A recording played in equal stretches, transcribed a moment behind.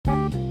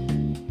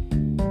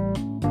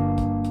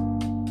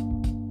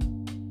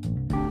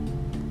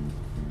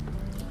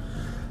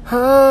What's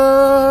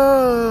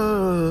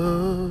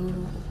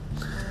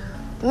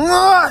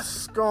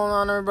going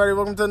on, everybody?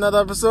 Welcome to another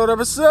episode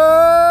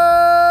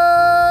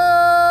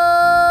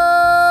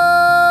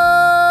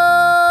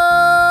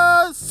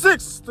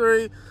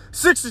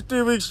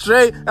 63 weeks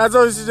straight. As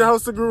always, is your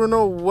host, the Guru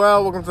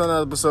Noel. Welcome to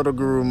another episode of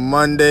Guru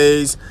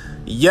Mondays.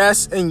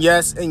 Yes,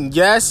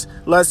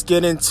 let's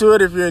get into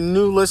it. If you're a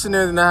new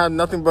listener, then I have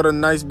nothing but a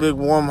nice, big,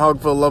 warm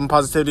hug for love and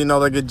positivity and all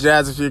that good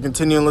jazz. If you're a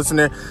continuing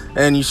listener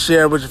and you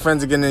share with your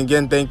friends again and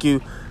again, thank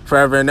you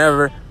forever and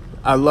ever.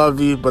 I love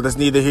you, but that's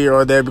neither here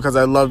or there because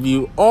I love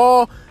you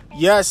all.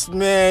 Yes,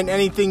 man,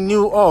 anything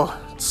new? Oh,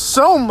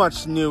 so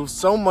much new.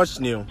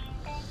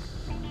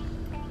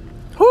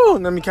 Whew,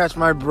 let me catch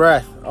my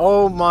breath.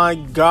 Oh my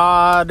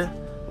God,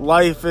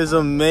 life is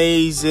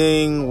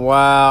amazing.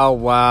 Wow.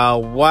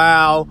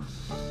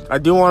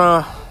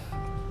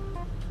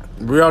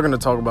 We are going to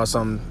talk about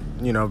something,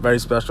 very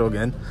special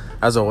again,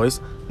 as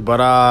always. But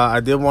I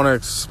did want to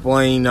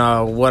explain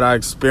what I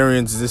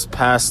experienced this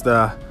past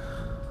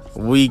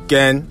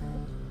weekend.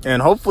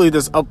 And hopefully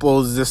this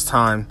uploads this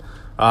time.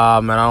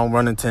 And I don't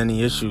run into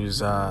any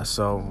issues.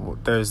 So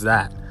there's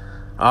that.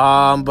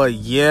 But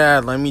yeah,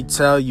 let me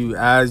tell you,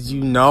 as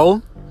you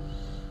know,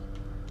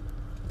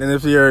 and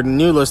if you're a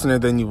new listener,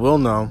 then you will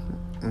know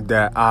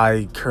that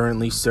I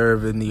currently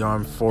serve in the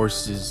armed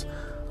forces.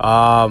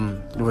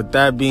 With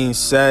that being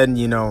said,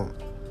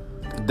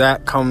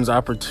 that comes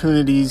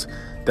opportunities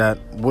that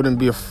wouldn't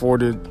be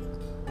afforded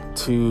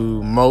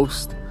to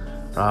most.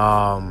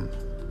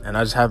 And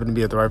I just happen to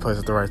be at the right place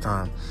at the right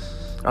time.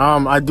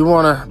 I do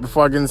want to,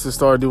 before I get into the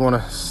story, I do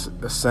want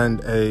to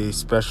send a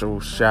special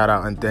shout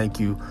out and thank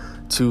you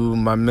to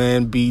my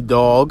man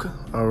B-Dog.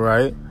 All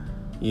right.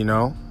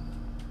 He'll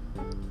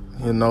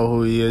know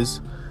who he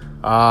is.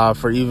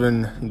 For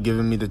even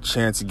giving me the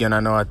chance again. I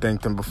know I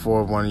thanked him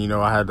before when,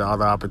 I had the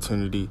other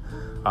opportunity.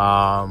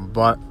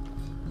 But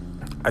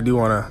I do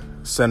want to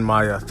send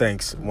my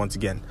thanks once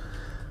again.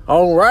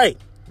 All right.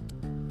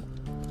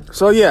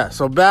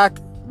 So back,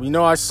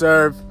 I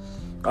serve.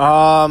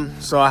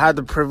 So I had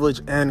the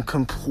privilege and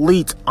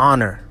complete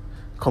honor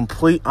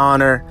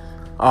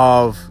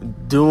of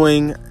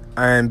doing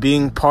and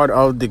being part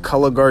of the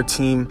color guard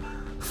team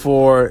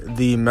for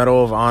the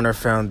Medal of Honor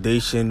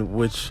Foundation,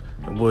 which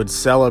would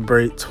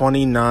celebrate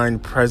 29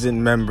 present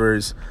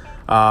members.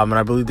 And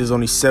I believe there's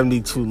only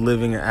 72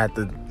 living at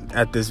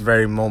this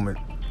very moment.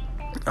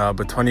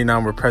 But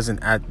 29 were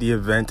present at the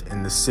event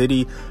in the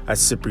city at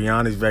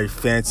Cipriani's, very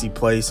fancy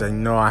place. I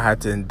know I had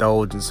to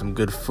indulge in some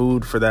good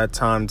food for that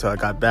time until I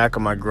got back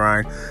on my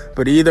grind.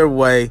 But either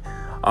way,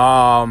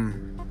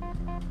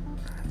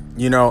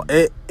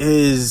 it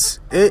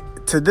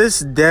to this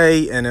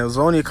day, and it was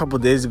only a couple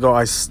days ago,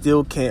 I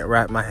still can't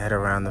wrap my head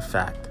around the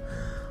fact.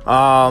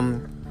 I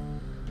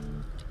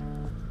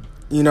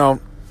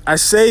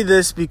say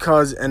this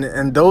because,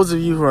 and those of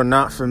you who are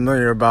not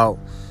familiar about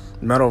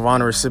Medal of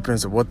Honor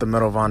recipients or what the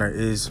Medal of Honor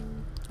is,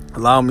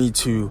 allow me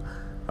to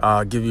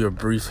give you a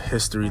brief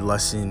history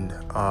lesson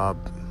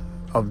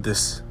of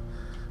this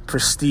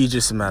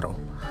prestigious medal.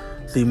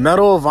 The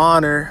Medal of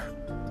Honor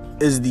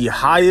is the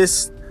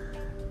highest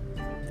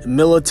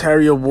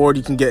military award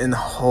you can get in the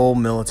whole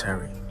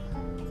military.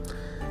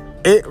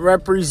 It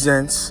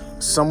represents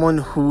someone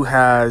who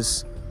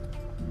has,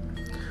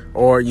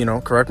 or,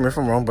 correct me if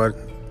I'm wrong, but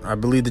I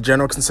believe the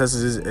general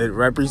consensus is it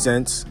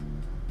represents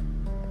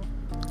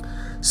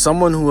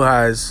someone who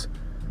has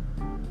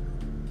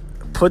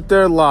put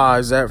their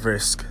lives at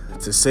risk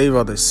to save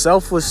others.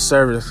 Selfless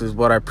service is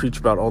what I preach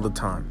about all the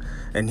time.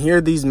 And here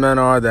these men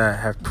are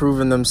that have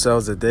proven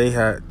themselves that they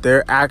had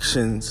their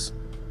actions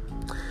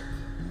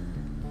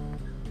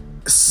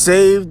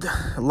saved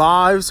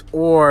lives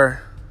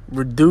or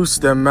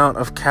reduced the amount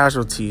of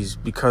casualties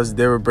because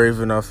they were brave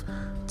enough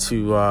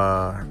to,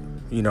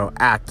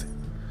 act,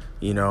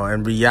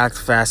 and react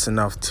fast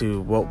enough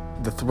to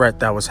the threat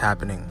that was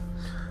happening.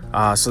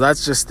 So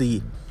that's just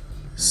the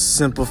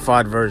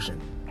simplified version.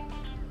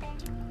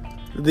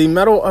 The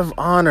Medal of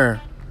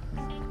Honor,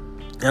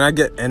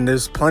 and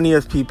there's plenty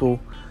of people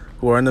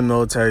who are in the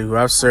military who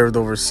have served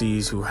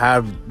overseas, who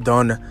have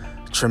done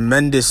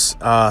tremendous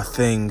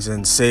things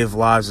and saved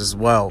lives as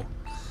well.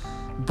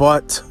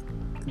 But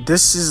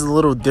this is a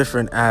little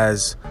different,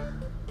 as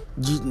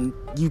you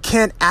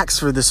can't ask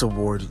for this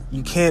award.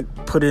 You can't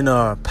put in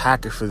a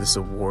packet for this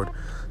award.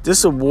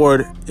 This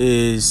award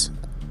is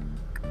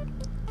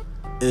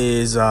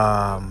based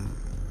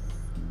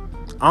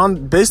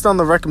on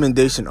the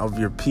recommendation of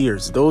your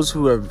peers, those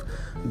who have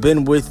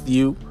been with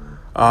you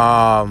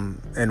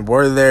and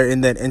were there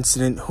in that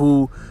incident,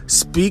 who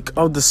speak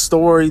of the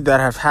story that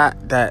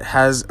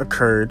has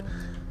occurred,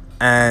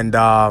 and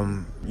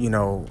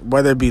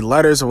whether it be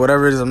letters or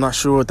whatever it is. I'm not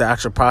sure what the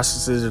actual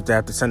process is, if they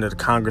have to send it to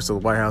Congress or the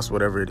White House,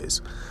 whatever it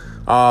is.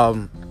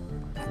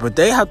 But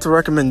they have to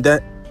recommend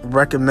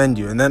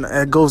you, and then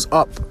it goes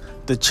up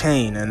the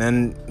chain, and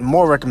then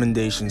more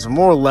recommendations,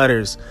 more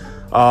letters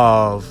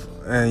and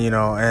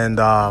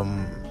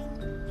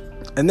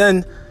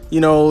then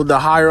the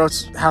higher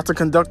ups have to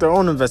conduct their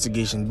own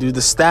investigation, do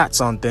the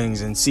stats on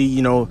things, and see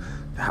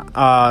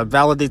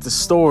validate the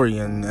story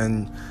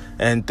and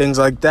things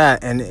like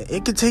that. And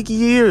it could take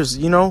years,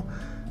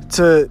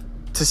 to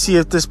see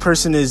if this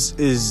person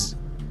is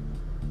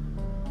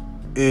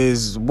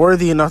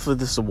worthy enough of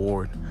this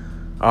award.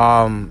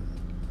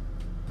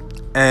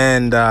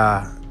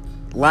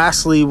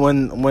 Lastly,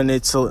 when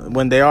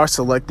they are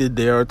selected,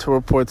 they are to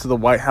report to the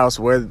White House,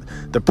 where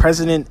the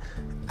president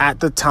at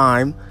the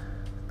time,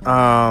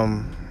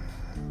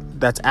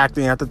 that's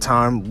acting at the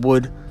time,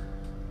 would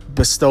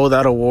bestow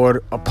that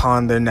award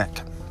upon their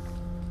neck.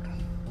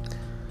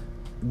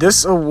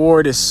 This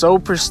award is so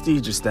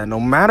prestigious that no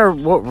matter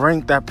what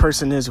rank that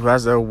person is who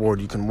has the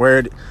award, you can wear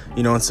it,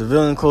 in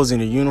civilian clothes, in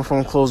your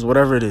uniform clothes,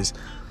 whatever it is.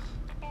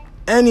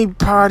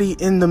 Anybody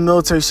in the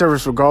military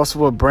service, regardless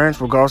of what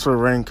branch, regardless of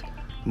what rank,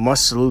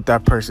 must salute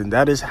that person.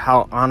 That is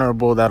how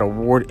honorable that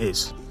award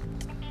is.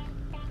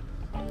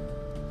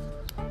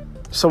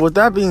 So with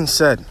that being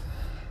said,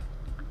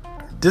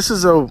 this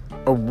is a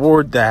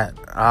award that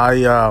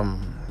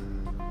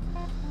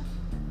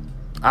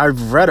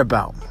I've read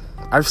about.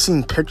 I've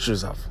seen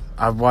pictures of.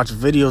 I've watched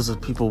videos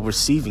of people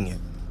receiving it.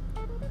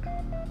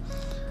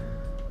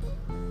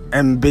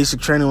 And basic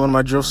training, one of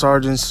my drill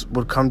sergeants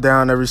would come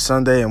down every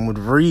Sunday and would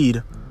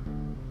read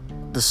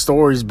the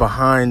stories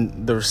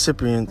behind the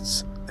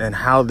recipients and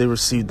how they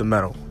received the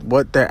medal,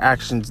 what their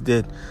actions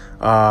did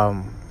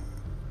that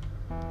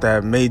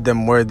made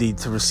them worthy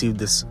to receive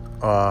this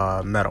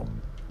medal.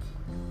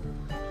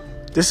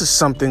 This is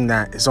something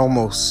that is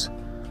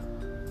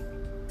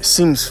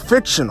seems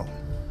fictional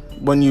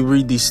when you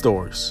read these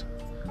stories,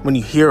 when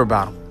you hear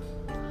about them.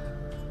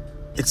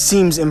 It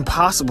seems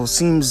impossible,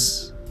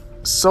 seems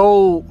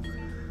so,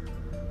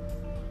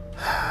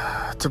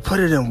 to put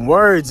it in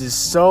words, is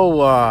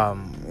so,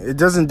 it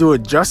doesn't do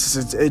it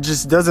justice. It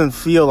just doesn't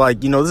feel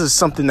like, this is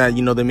something that,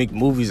 they make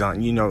movies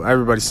on.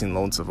 Everybody's seen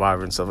Lone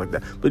Survivor and stuff like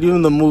that. But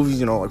even the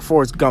movies, like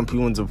Forrest Gump, he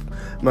wins a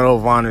Medal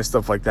of Honor and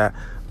stuff like that.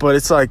 But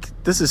it's like,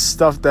 this is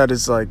stuff that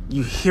is like,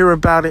 you hear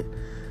about it,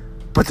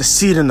 but to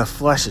see it in the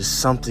flesh is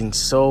something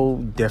so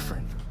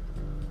different.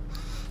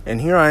 And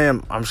here I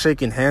am, I'm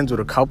shaking hands with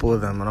a couple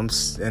of them,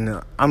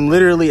 and I'm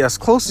literally as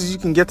close as you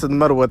can get to the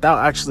medal without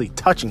actually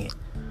touching it.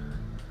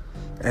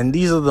 And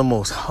these are the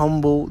most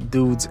humble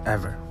dudes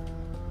ever.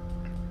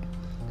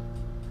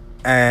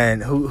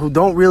 And who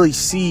don't really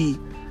see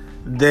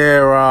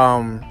their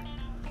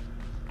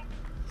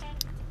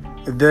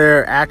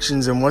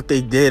actions and what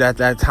they did at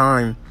that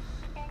time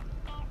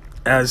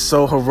as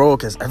so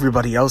heroic as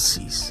everybody else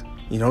sees.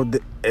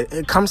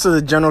 It comes to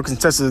the general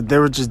consensus that they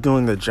were just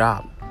doing their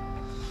job.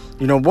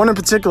 One in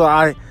particular,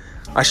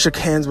 I shook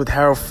hands with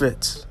Harold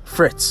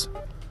Fritz,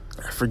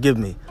 forgive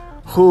me,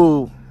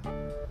 who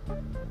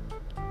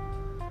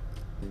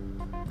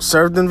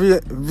served in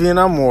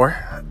Vietnam War,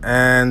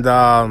 and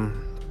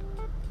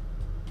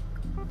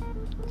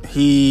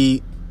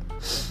he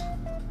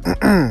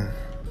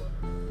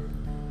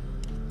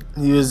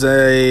was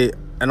an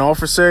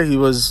officer. He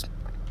was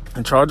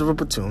in charge of a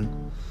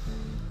platoon,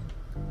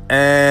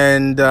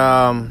 and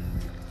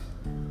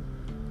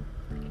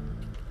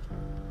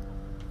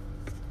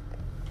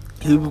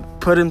he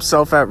put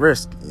himself at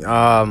risk.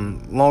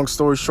 Long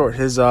story short,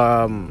 his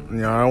I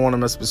don't want to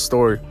mess up his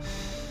story,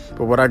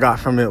 but what I got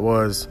from it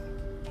was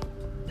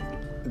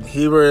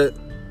they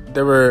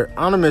were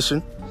on a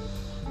mission.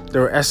 They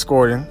were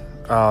escorting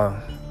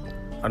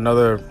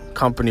another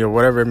company or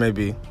whatever it may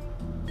be.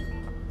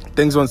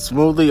 Things went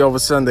smoothly. All of a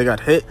sudden, they got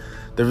hit.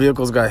 The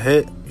vehicles got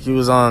hit. He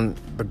was on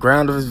the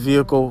ground of his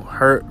vehicle,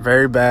 hurt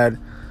very bad.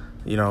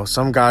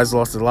 Some guys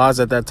lost their lives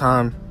at that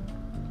time.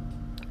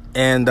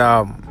 And,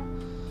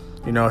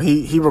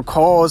 he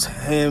recalls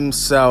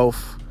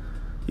himself,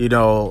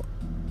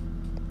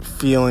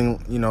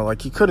 feeling,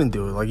 like he couldn't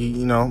do it. Like,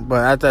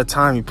 but at that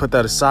time, he put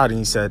that aside and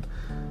he said,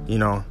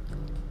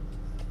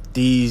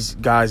 these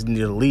guys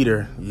need a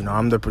leader.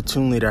 I'm the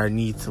platoon leader. I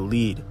need to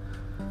lead.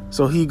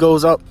 So he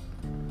goes up,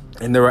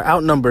 and they were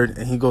outnumbered,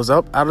 and he goes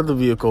up out of the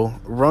vehicle,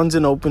 runs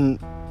in open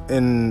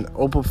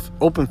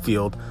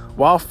field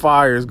while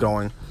fire is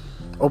going.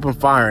 Open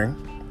firing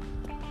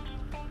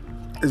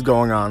is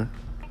going on,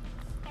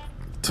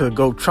 to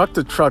go truck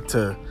to truck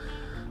to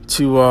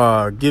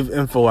give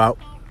info out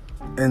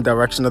in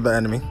direction of the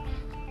enemy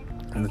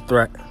and the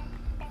threat.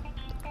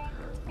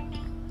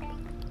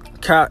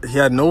 He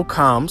had no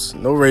comms,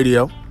 no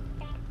radio,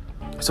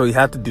 so he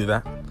had to do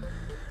that.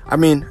 I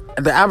mean,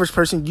 the average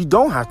person, you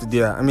don't have to do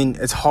that. I mean,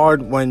 it's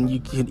hard when you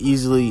can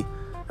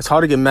it's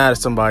hard to get mad at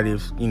somebody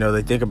if,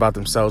 they think about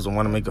themselves and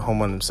want to make a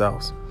home on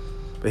themselves.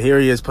 But here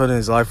he is putting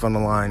his life on the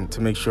line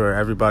to make sure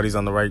everybody's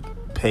on the right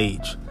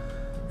page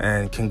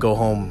and can go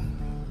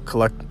home,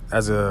 collect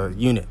as a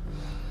unit.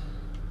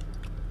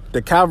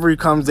 The cavalry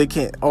comes, they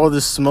can't, all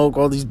this smoke,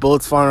 all these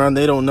bullets flying around,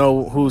 they don't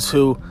know who's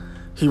who.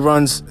 He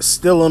runs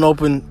still in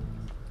open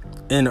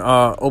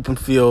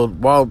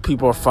field while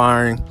people are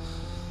firing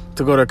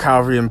to go to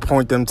cavalry and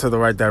point them to the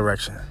right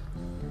direction.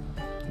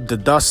 The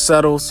dust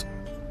settles,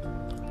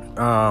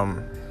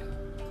 and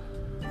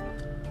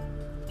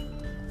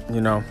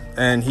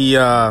he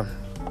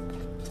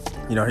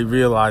he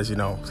realized,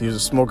 he was a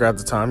smoker at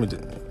the time.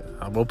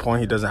 At one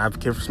point, he doesn't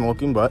advocate for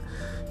smoking, but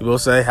he will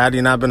say, had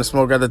he not been a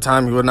smoker at the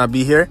time, he would not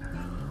be here.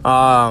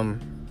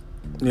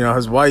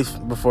 His wife,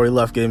 before he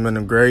left, gave him an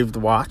engraved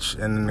watch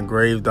and an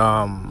engraved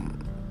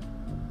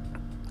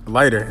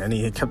lighter, and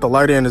he kept the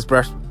lighter in his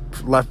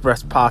left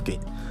breast pocket.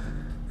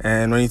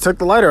 And when he took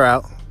the lighter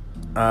out,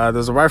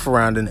 there's a rifle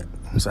round in it.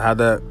 So had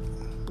that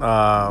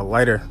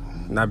lighter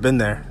not been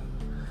there,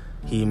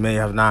 he may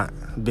have not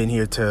been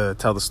here to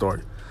tell the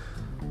story.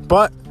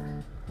 But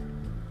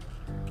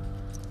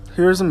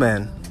here's a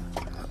man,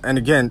 and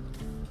again,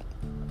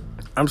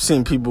 I'm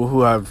seeing people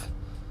who have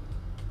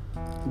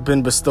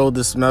been bestowed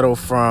this medal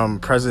from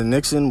President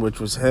Nixon, which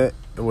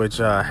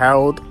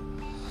Harold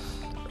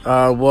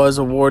was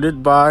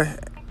awarded by,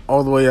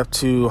 all the way up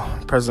to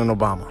President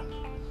Obama.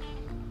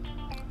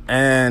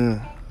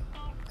 And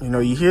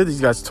you hear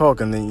these guys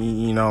talk, and then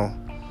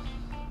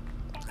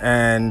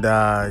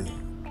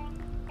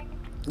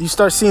you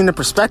start seeing the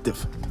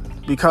perspective,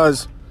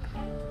 because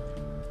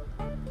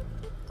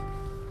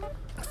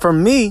for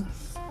me,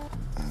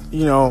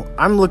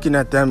 I'm looking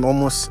at them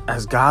almost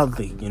as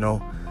godly.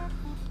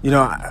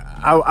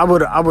 I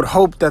would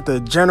hope that the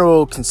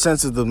general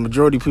consensus of the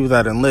majority of people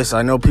that enlist,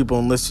 I know people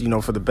enlist,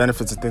 for the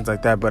benefits and things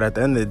like that, but at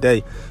the end of the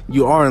day,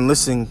 you are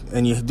enlisting,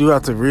 and you do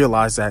have to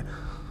realize that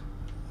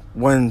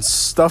when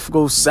stuff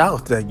goes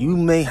south, that you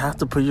may have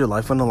to put your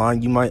life on the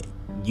line. You might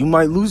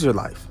lose your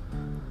life,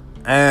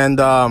 and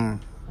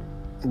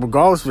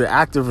regardless if you're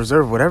active,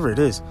 reserve, whatever it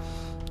is,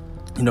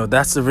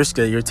 that's the risk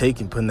that you're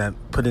taking, putting that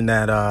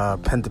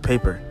pen to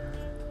paper.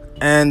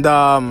 And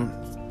I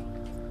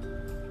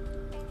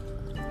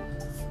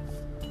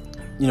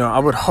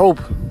would hope,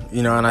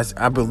 and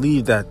I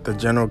believe that the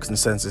general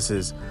consensus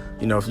is,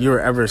 if you're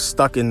ever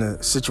stuck in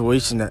a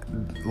situation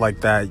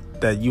like that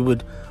you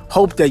would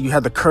hope that you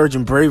had the courage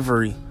and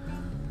bravery,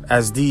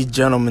 as these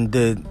gentlemen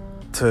did,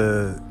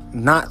 to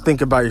not think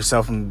about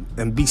yourself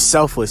and be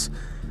selfless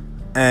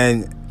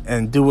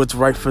and do what's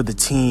right for the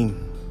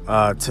team,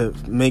 to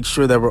make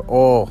sure that we're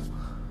all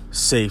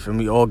safe and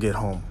we all get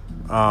home.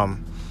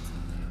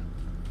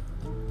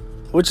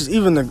 Which is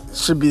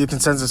should be the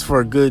consensus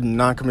for a good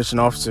non-commissioned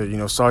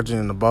officer,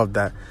 sergeant and above,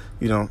 that,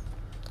 even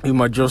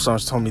my drill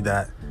sergeants told me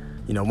that,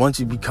 once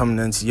you become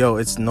an NCO,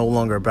 it's no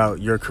longer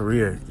about your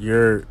career.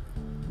 Your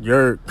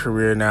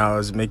career now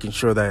is making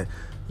sure that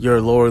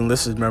your lower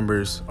enlisted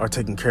members are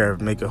taken care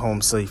of, make it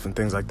home safe and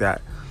things like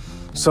that.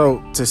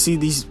 So to see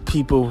these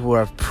people who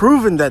have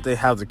proven that they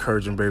have the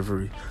courage and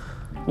bravery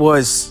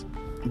was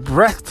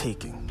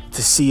breathtaking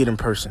to see it in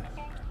person.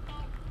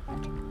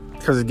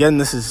 Because again,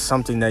 this is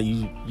something that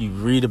you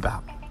read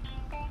about,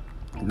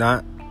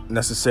 not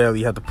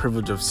necessarily have the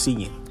privilege of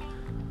seeing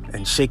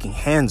and shaking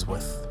hands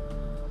with.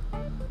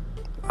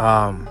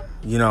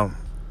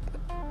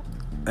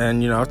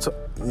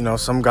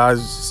 Some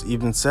guys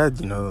even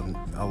said,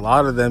 a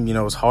lot of them,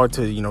 it's hard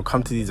to,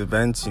 come to these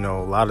events. A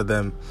lot of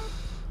them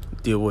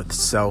deal with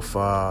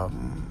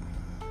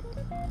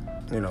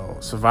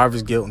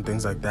survivor's guilt and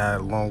things like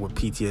that, along with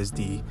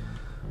PTSD.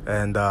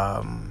 And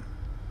a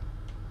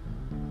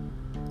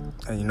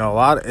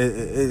lot of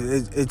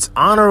it's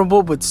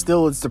honorable, but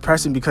still it's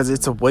depressing, because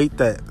it's a weight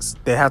that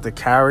they have to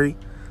carry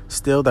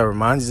still, that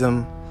reminds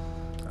them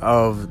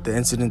of the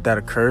incident that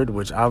occurred,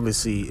 which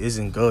obviously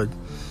isn't good.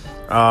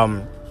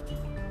 But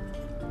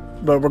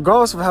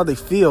regardless of how they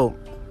feel,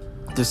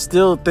 the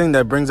still thing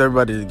that brings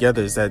everybody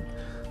together is that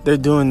they're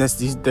doing this.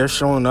 They're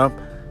showing up.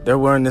 They're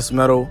wearing this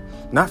medal.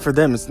 Not for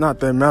them. It's not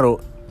their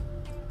medal.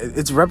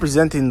 It's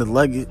representing the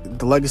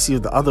legacy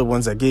of the other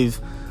ones that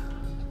gave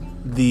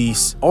the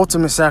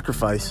ultimate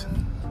sacrifice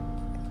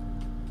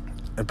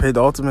and paid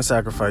the ultimate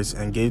sacrifice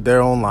and gave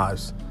their own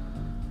lives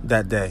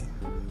that day.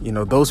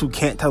 Those who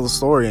can't tell the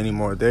story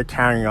anymore, they're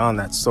carrying on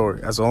that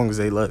story as long as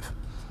they live.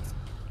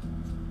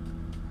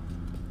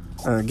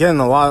 And again,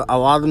 a lot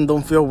of them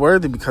don't feel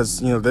worthy, because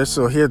they're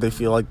still here. They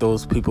feel like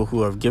those people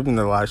who have given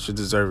their lives should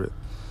deserve it.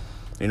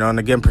 And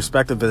again,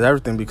 perspective is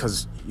everything,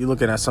 because you're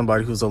looking at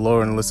somebody who's a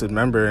lower enlisted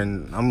member,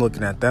 and I'm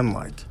looking at them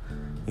like,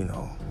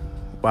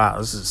 wow,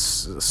 this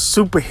is a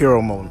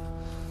superhero moment.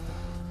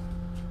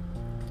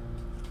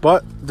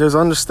 But there's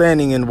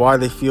understanding in why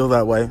they feel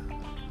that way.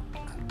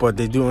 But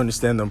they do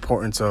understand the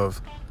importance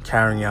of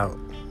carrying out,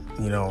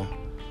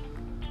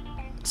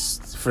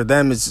 for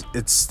them, it's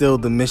still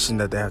the mission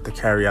that they have to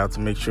carry out to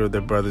make sure their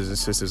brothers and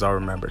sisters are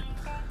remembered.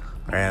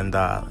 And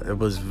it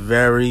was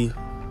very,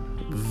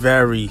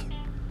 very,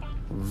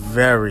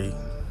 very,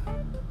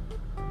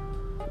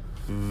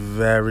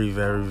 very,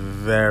 very,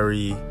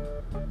 very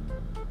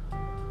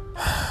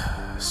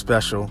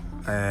special.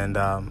 And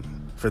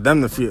for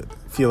them to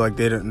feel like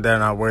they're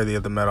not worthy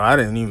of the medal. I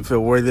didn't even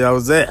feel worthy I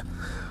was there.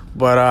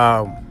 But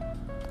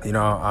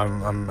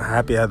I'm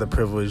happy I had the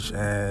privilege,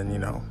 and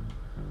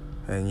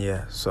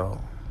yeah, so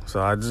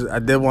I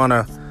did want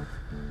to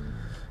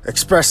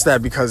express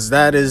that, because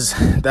that is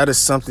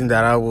something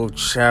that I will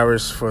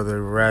cherish for the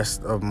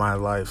rest of my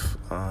life.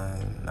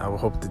 And I will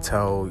hope to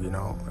tell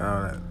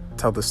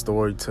the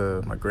story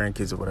to my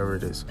grandkids or whatever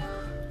it is.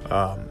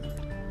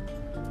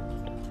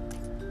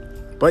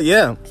 But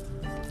yeah,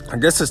 I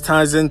guess this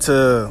ties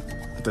into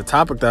the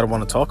topic that I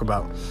want to talk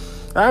about.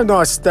 I know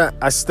I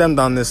stemmed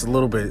on this a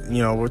little bit.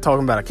 We're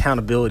talking about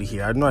accountability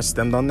here. I know I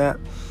stemmed on that.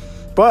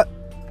 But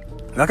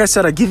like I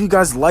said, I give you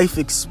guys life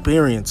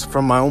experience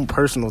from my own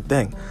personal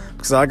thing.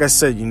 Because like I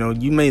said,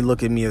 you may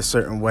look at me a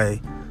certain way.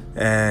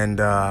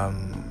 And I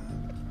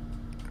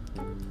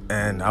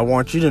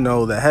want you to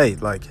know that, hey,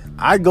 like,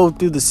 I go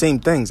through the same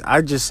things.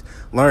 I just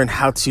learned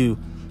how to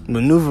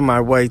maneuver my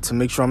way to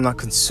make sure I'm not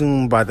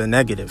consumed by the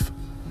negative.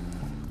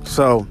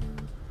 So,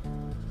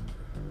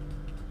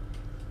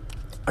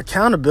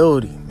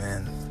 accountability,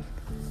 man.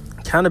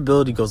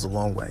 Accountability goes a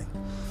long way.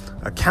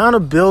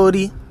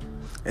 Accountability,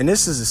 and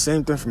this is the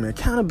same thing for me.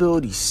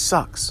 Accountability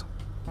sucks.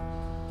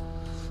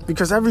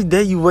 Because every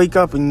day you wake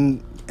up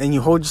and you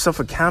hold yourself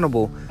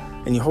accountable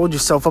and you hold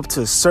yourself up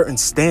to a certain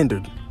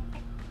standard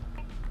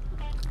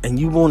and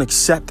you won't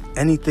accept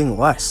anything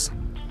less.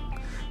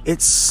 It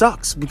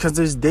sucks because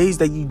there's days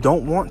that you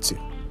don't want to.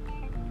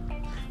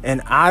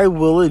 And I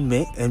will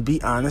admit and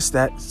be honest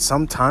that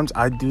sometimes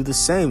I do the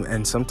same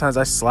and sometimes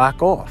I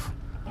slack off.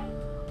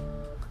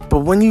 But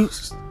when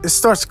it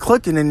starts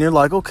clicking and you're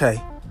like,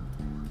 okay,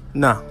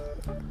 no,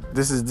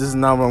 this is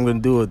not what I'm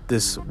going to do with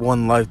this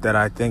one life that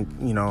I think,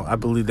 I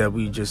believe that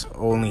we just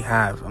only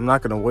have. I'm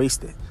not going to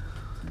waste it.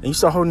 And you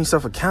start holding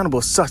yourself accountable,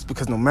 it sucks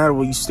because no matter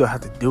what, you still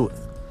have to do it.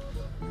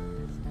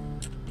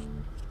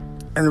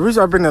 And the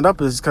reason I bring that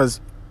up is because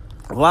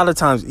a lot of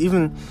times,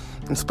 even,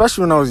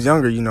 especially when I was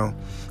younger,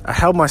 I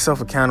held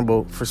myself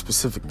accountable for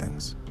specific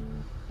things.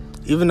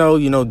 Even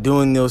though,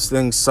 doing those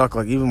things suck,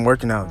 like even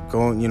working out,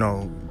 going,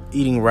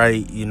 eating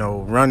right,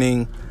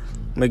 running,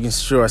 making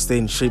sure I stayed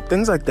in shape,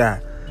 things like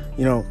that.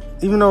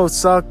 Even though it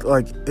sucked,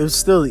 like, it was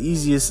still the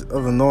easiest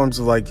of the norms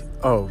of, like,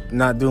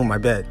 not doing my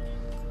bed,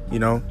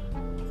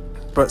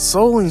 But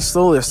slowly and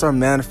slowly, I started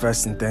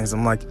manifesting things.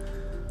 I'm like,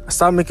 I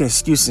started making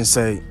excuses and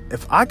say,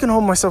 if I can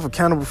hold myself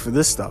accountable for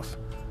this stuff,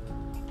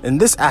 in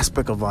this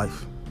aspect of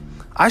life,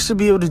 I should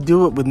be able to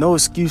do it with no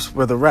excuse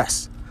for the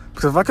rest.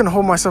 Because if I can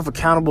hold myself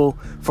accountable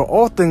for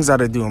all things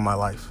that I do in my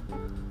life,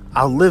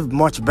 I'll live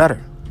much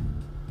better.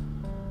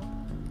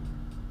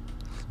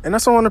 And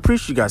that's what I want to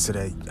preach to you guys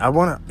today. I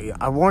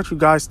want you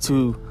guys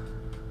to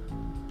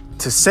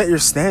set your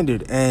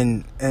standard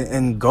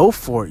and go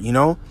for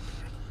it,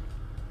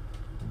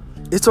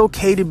 It's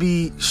okay to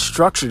be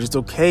structured. It's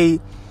okay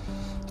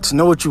to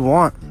know what you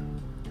want.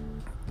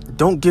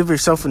 Don't give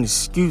yourself an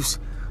excuse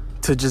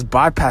to just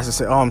bypass and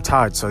say, I'm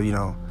tired, so,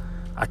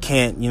 I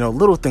can't,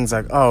 little things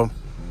like, I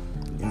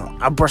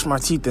brush my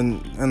teeth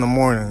in the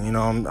morning,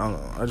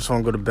 I just want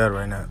to go to bed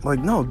right now. Like,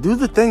 no, do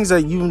the things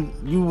that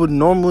you would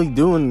normally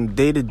do in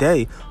day to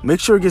day.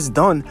 Make sure it gets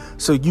done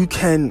so you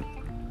can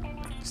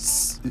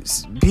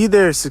be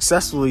there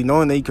successfully,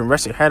 knowing that you can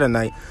rest your head at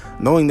night,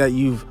 knowing that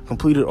you've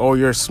completed all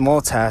your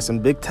small tasks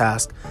and big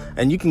tasks,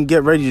 and you can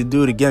get ready to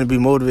do it again and be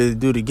motivated to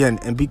do it again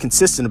and be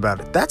consistent about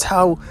it. That's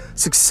how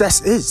success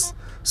is.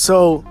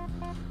 So,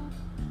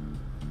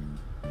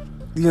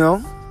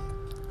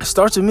 it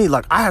starts with me.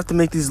 Like, I have to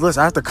make these lists.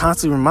 I have to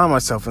constantly remind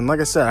myself. And like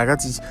I said, I got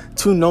these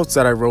 2 notes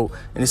that I wrote,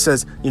 and it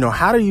says,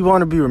 how do you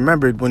want to be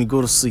remembered when you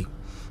go to sleep?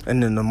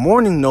 And then the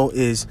morning note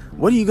is,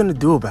 what are you going to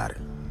do about it?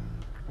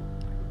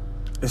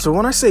 And so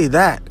when I say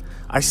that,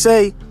 I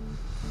say,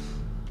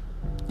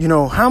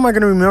 how am I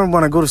going to remember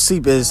when I go to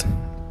sleep is,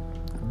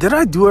 did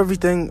I do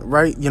everything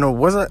right?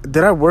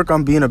 Did I work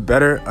on being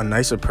a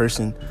nicer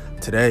person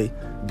today,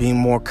 being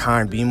more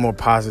kind, being more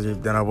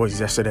positive than I was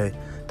yesterday?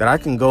 That I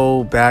can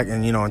go back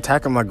and, and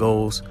tackle my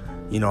goals,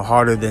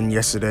 harder than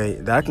yesterday.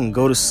 That I can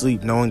go to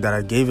sleep knowing that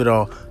I gave it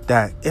all.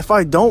 That if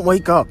I don't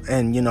wake up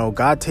and,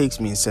 God takes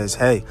me and says,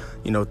 hey,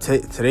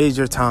 today's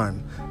your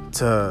time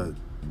to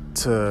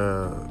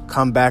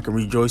come back and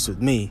rejoice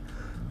with me.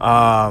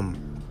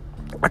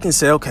 I can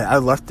say, okay, I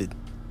left it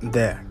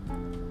there.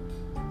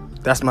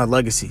 That's my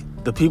legacy.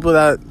 The people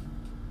that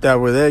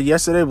were there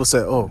yesterday will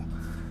say,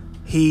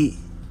 he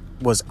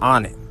was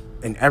on it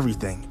in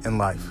everything in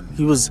life.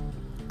 He was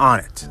on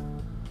it.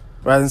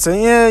 Rather than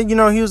saying,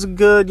 he was a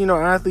good,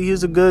 athlete, he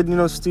was a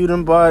good,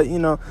 student, but,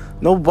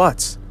 no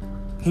buts.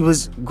 He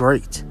was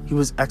great. He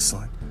was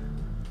excellent.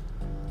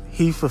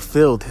 He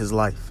fulfilled his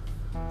life.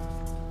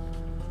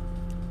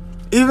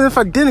 Even if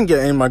I didn't get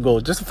any of my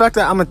goals, just the fact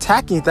that I'm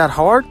attacking it that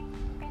hard,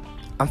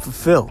 I'm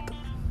fulfilled.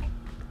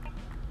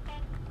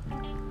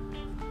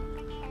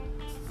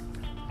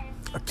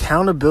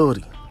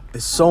 Accountability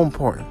is so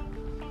important.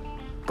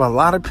 But a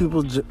lot of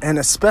people, and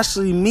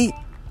especially me,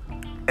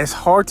 it's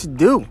hard to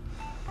do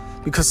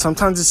because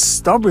sometimes it's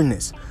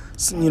stubbornness,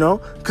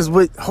 because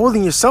with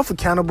holding yourself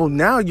accountable,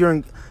 now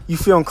you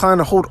feel inclined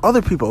to hold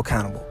other people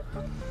accountable,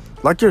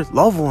 like your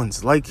loved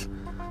ones, like,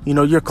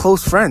 your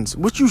close friends,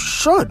 which you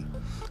should.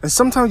 And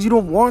sometimes you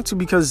don't want to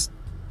because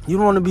you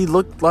don't want to be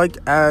looked like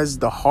as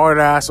the hard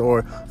ass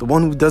or the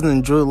one who doesn't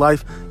enjoy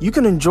life. You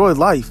can enjoy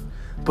life,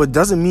 but it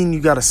doesn't mean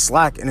you got to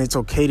slack and it's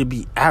okay to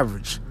be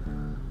average.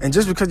 And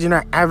just because you're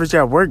not average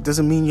at work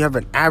doesn't mean you have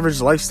an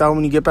average lifestyle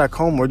when you get back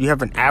home, or you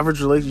have an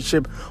average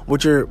relationship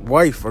with your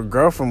wife or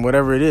girlfriend,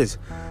 whatever it is.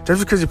 Just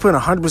because you're putting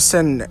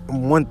 100%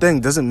 in one thing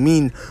doesn't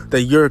mean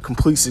that you're a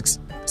complete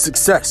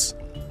success.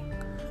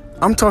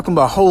 I'm talking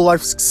about whole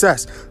life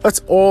success. That's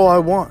all I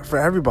want for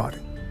everybody,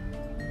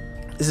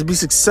 is to be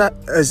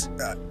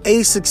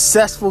a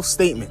successful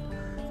statement.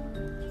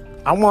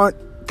 I want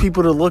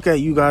people to look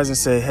at you guys and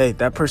say, hey,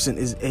 that person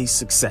is a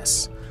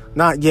success.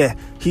 Not, yeah,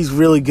 he's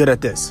really good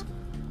at this.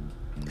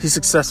 He's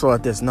successful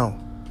at this. No.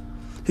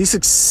 He's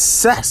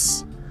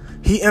success.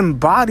 He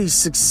embodies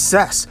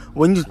success.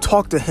 When you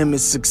talk to him,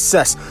 it's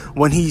success.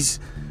 When he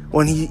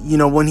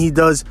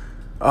does,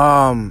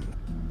 kind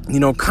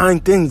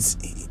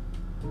things,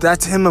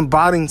 that's him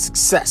embodying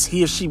success.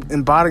 He or she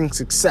embodying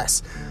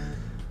success.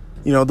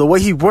 The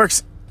way he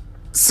works,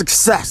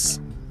 success.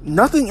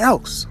 Nothing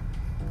else.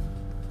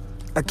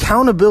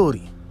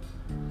 Accountability.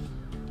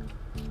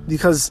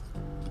 Because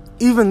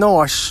even though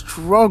I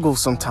struggle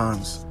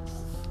sometimes,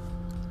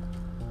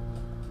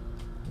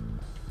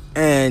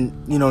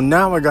 and,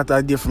 now I got the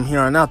idea from here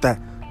on out that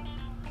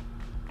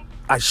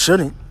I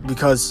shouldn't,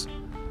 because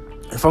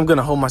if I'm going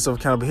to hold myself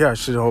accountable here, I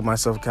should hold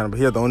myself accountable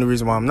here. The only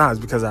reason why I'm not is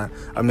because I'm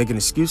making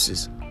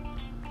excuses.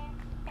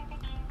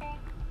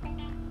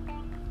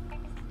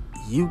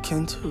 You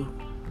can too.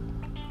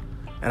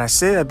 And I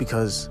say that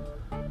because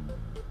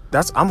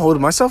I'm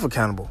holding myself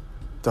accountable.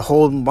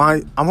 I'm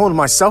holding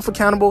myself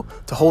accountable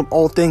to hold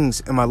all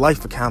things in my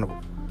life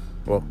accountable.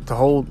 Well,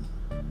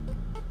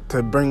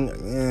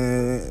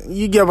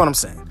 you get what I'm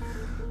saying.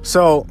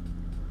 So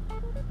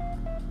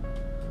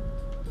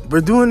we're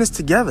doing this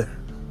together.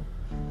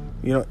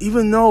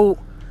 Even though,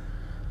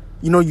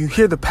 you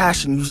hear the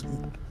passion,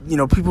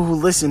 people who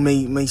listen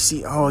may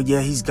see, oh yeah,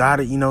 he's got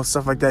it,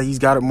 stuff like that. He's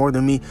got it more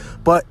than me.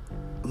 But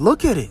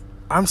look at it.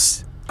 I'm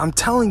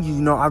telling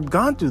you, I've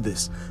gone through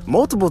this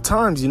multiple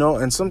times,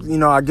 and some,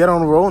 I get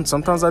on the roll and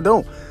sometimes I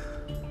don't.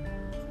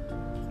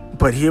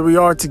 But here we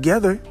are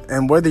together,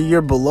 and whether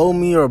you're below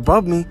me or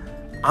above me,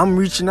 I'm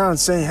reaching out and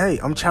saying, hey,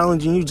 I'm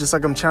challenging you just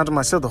like I'm challenging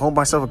myself to hold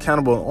myself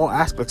accountable in all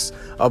aspects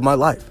of my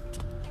life.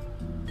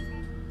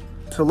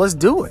 So let's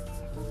do it,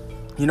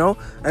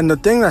 And the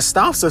thing that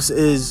stops us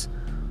is,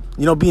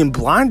 being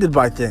blinded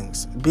by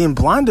things, being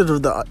blinded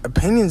of the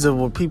opinions of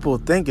what people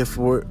think. If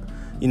we're,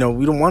 we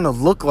don't want to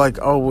look like,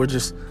 oh, we're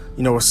just,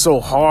 we're so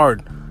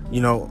hard.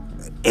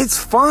 It's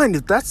fine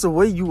if that's the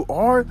way you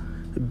are.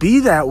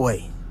 Be that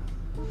way.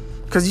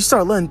 Because you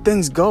start letting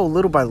things go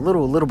little by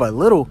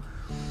little,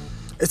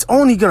 it's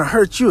only going to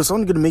hurt you. It's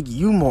only going to make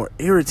you more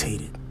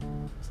irritated.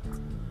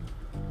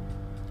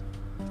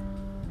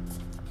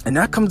 And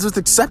that comes with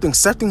accepting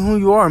who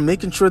you are, and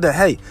making sure that,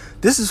 hey,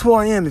 this is who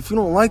I am. If you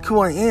don't like who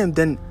I am,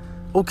 then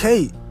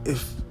okay,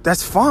 if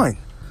that's fine.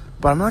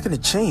 But I'm not going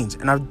to change.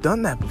 And I've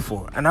done that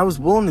before. And I was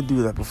willing to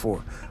do that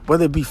before.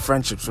 Whether it be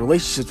friendships,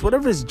 relationships,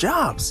 whatever it is,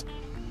 jobs.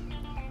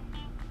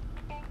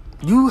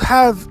 You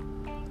have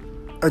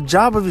a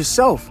job of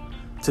yourself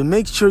to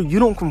make sure you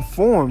don't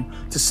conform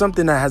to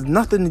something that has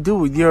nothing to do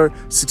with your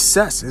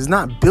success. It's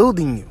not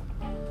building you.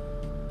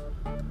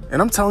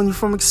 And I'm telling you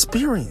from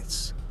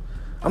experience.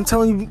 I'm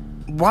telling you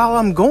while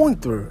I'm going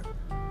through it.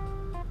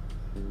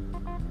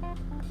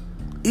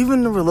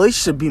 Even the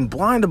relationship, being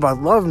blinded by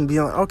love and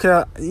being like,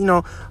 okay,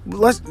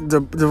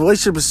 the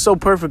relationship is so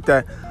perfect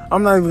that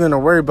I'm not even going to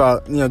worry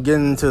about,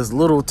 getting into this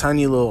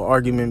tiny little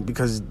argument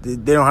because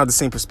they don't have the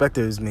same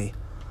perspective as me.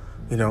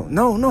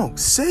 No,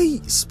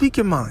 speak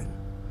your mind.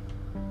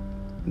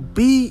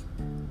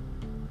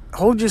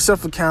 Hold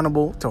yourself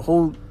accountable to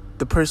hold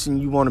the person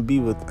you want to be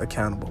with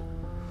accountable.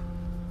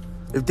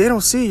 If they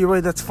don't see it your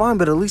way, that's fine,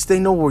 but at least they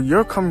know where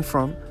you're coming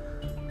from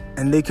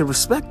and they can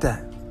respect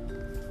that.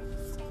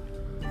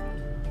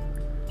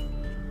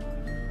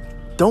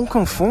 Don't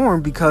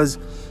conform because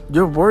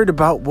you're worried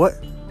about what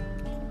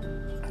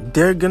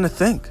they're going to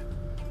think.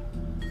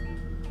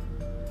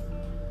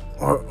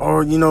 You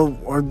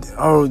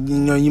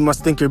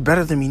must think you're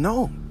better than me.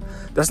 No.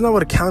 That's not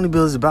what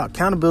accountability is about.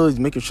 Accountability is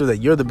making sure that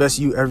you're the best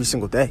you every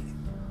single day.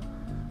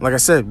 Like I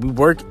said, we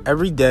work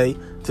every day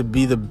to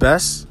be the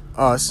best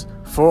us,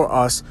 for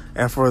us,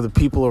 and for the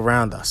people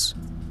around us.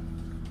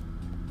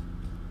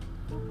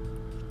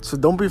 So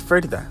don't be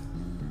afraid of that.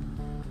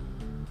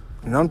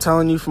 And I'm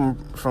telling you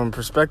from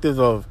perspective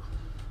of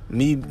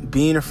me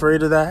being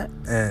afraid of that,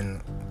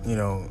 and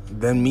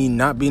then me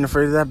not being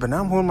afraid of that, but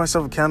now I'm holding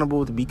myself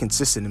accountable to be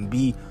consistent and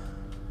be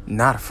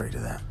not afraid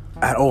of that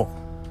at all.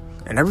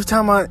 And every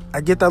time I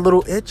get that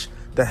little itch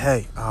that,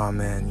 hey, oh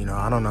man,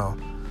 I don't know.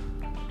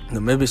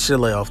 Maybe I should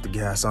lay off the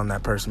gas on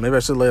that person. Maybe I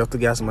should lay off the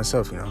gas on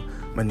myself,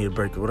 might need a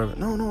break or whatever.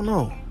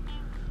 No.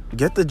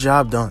 Get the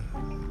job done.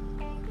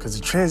 Because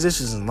the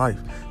transitions in life,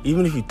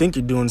 even if you think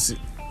you're doing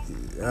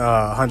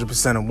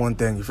 100% of one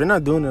thing, if you're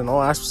not doing it in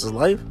all aspects of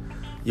life,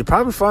 you're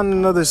probably finding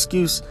another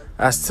excuse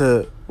as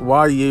to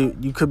why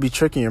you could be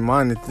tricking your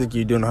mind and think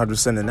you're doing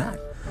 100% in that.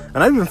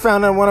 And I even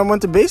found out when I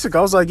went to basic,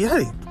 I was like,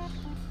 hey,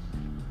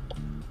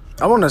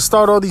 I want to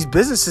start all these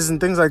businesses and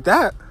things like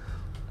that.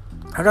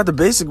 I got the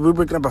basic. We were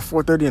waking up at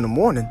 4:30 in the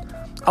morning.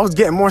 I was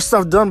getting more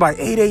stuff done by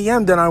 8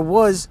 a.m. than I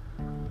was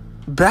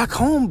back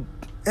home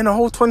in a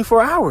whole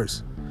 24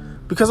 hours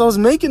because I was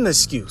making the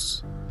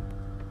excuse.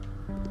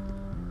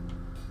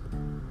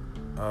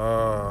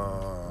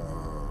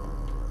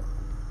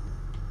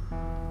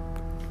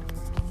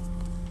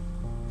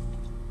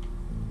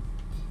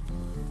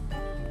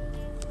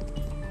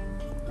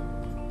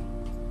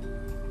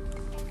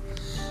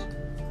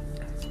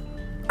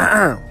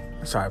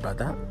 Sorry about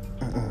that.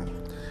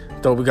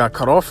 Thought we got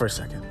cut off for a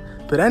second.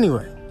 But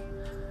anyway,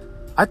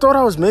 I thought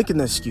I was making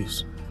the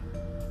excuse.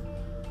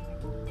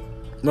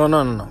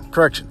 No.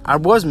 Correction. I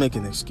was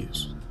making the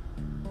excuse.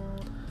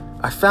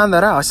 I found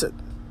that out. I said,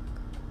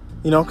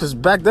 because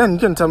back then you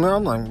couldn't tell me.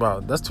 I'm like, wow,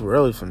 that's too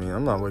early for me.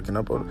 I'm not waking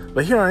up.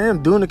 But here I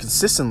am doing it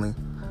consistently,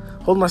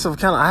 holding myself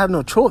accountable. I have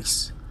no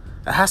choice.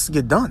 It has to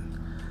get done.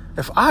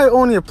 If I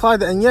only applied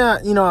that, and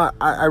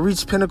I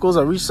reached pinnacles.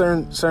 I reached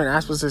certain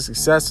aspects of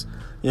success,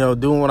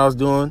 doing what I was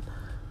doing.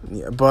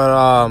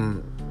 But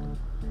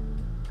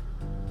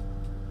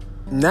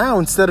now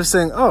instead of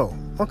saying, oh,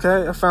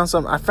 okay, I found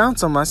something.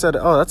 I said,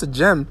 oh, that's a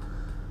gem.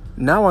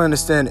 Now I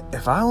understand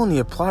if I only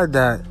applied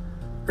that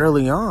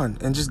early on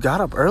and just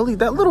got up early,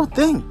 that little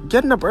thing,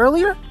 getting up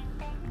earlier,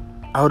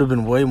 I would have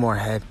been way more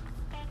ahead.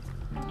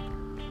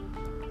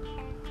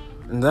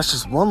 And that's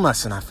just one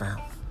lesson I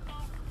found.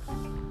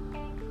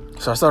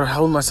 So I started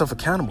holding myself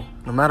accountable.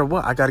 No matter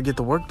what, I got to get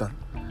the work done.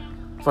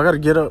 If I got to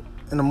get up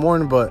in the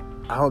morning, but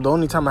the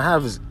only time I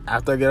have is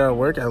after I get out of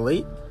work at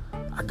late,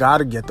 I got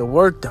to get the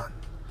work done.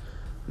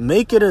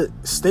 Make it a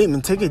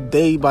statement. Take it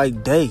day by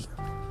day.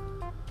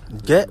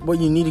 Get what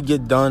you need to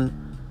get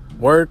done.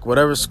 Work,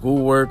 whatever,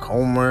 schoolwork,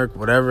 homework,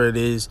 whatever it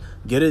is.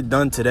 Get it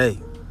done today.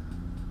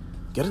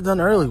 Get it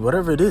done early,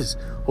 whatever it is.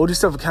 Hold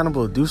yourself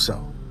accountable to do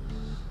so.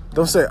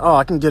 Don't say, oh,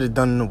 I can get it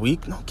done in a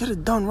week. No, get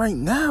it done right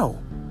now.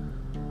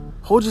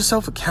 Hold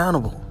yourself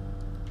accountable.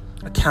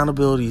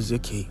 Accountability is your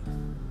key.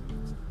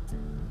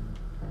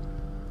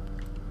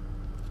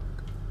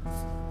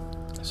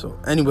 So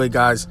anyway,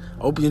 guys,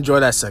 I hope you enjoy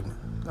that segment.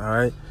 All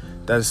right.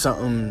 That is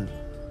something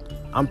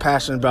I'm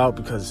passionate about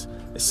because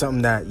it's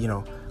something that,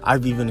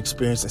 I've even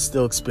experienced and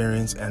still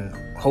experience. And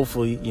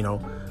hopefully,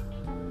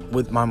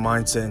 with my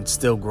mindset and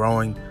still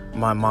growing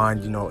my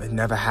mind, it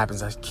never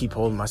happens. I keep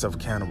holding myself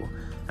accountable.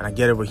 And I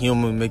get it, we're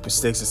human, we make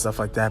mistakes and stuff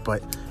like that.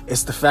 But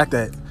it's the fact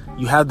that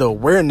you have the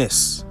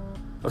awareness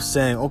of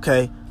saying,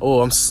 okay,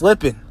 I'm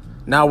slipping.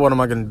 Now what am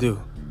I going to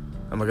do?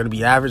 Am I going to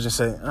be average and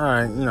say, all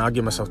right, I'll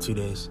give myself 2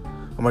 days?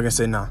 Or am I going to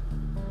say, nah,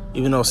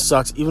 even though it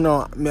sucks, even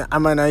though I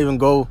might not even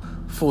go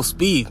full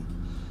speed,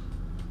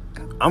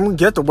 I'm going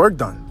to get the work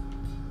done.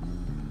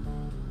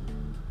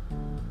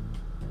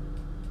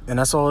 And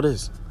that's all it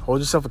is. Hold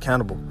yourself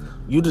accountable.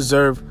 You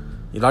deserve,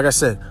 like I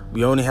said,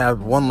 we only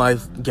have one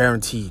life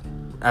guaranteed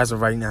as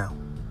of right now.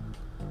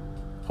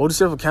 Hold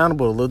yourself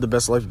accountable to live the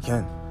best life you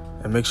can.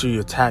 And make sure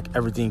you attack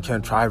everything you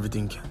can, try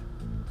everything you can.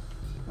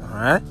 All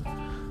right?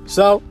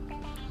 So,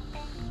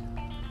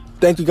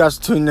 thank you guys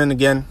for tuning in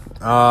again.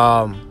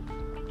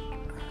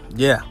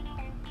 Yeah.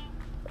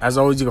 As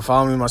always, you can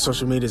follow me on my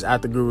social medias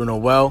at The Guru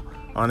Noel.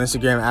 On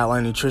Instagram, at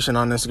Line Nutrition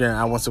on Instagram,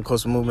 at One Step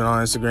Closer Movement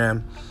on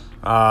Instagram.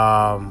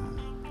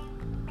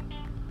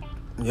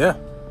 Yeah.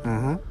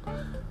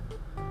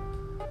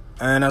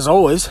 And as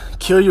always,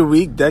 kill your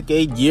week,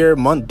 decade, year,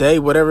 month, day,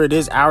 whatever it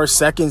is, hours,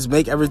 seconds,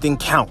 make everything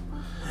count.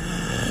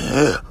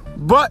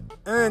 But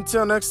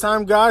until next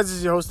time, guys, this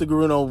is your host, The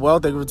Guru Noel.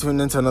 Thank you for tuning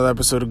in to another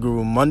episode of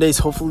Guru Mondays.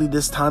 Hopefully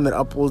this time it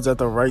uploads at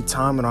the right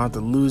time and I don't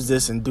have to lose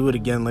this and do it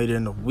again later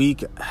in the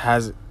week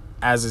as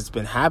it's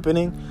been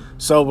happening.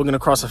 So we're going to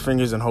cross our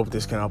fingers and hope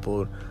this can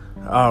upload.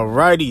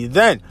 Alrighty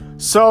then.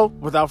 So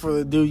without further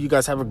ado, you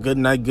guys have a good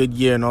night, good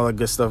year, and all that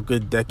good stuff.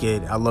 Good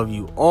decade. I love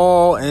you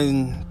all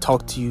and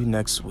talk to you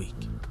next week.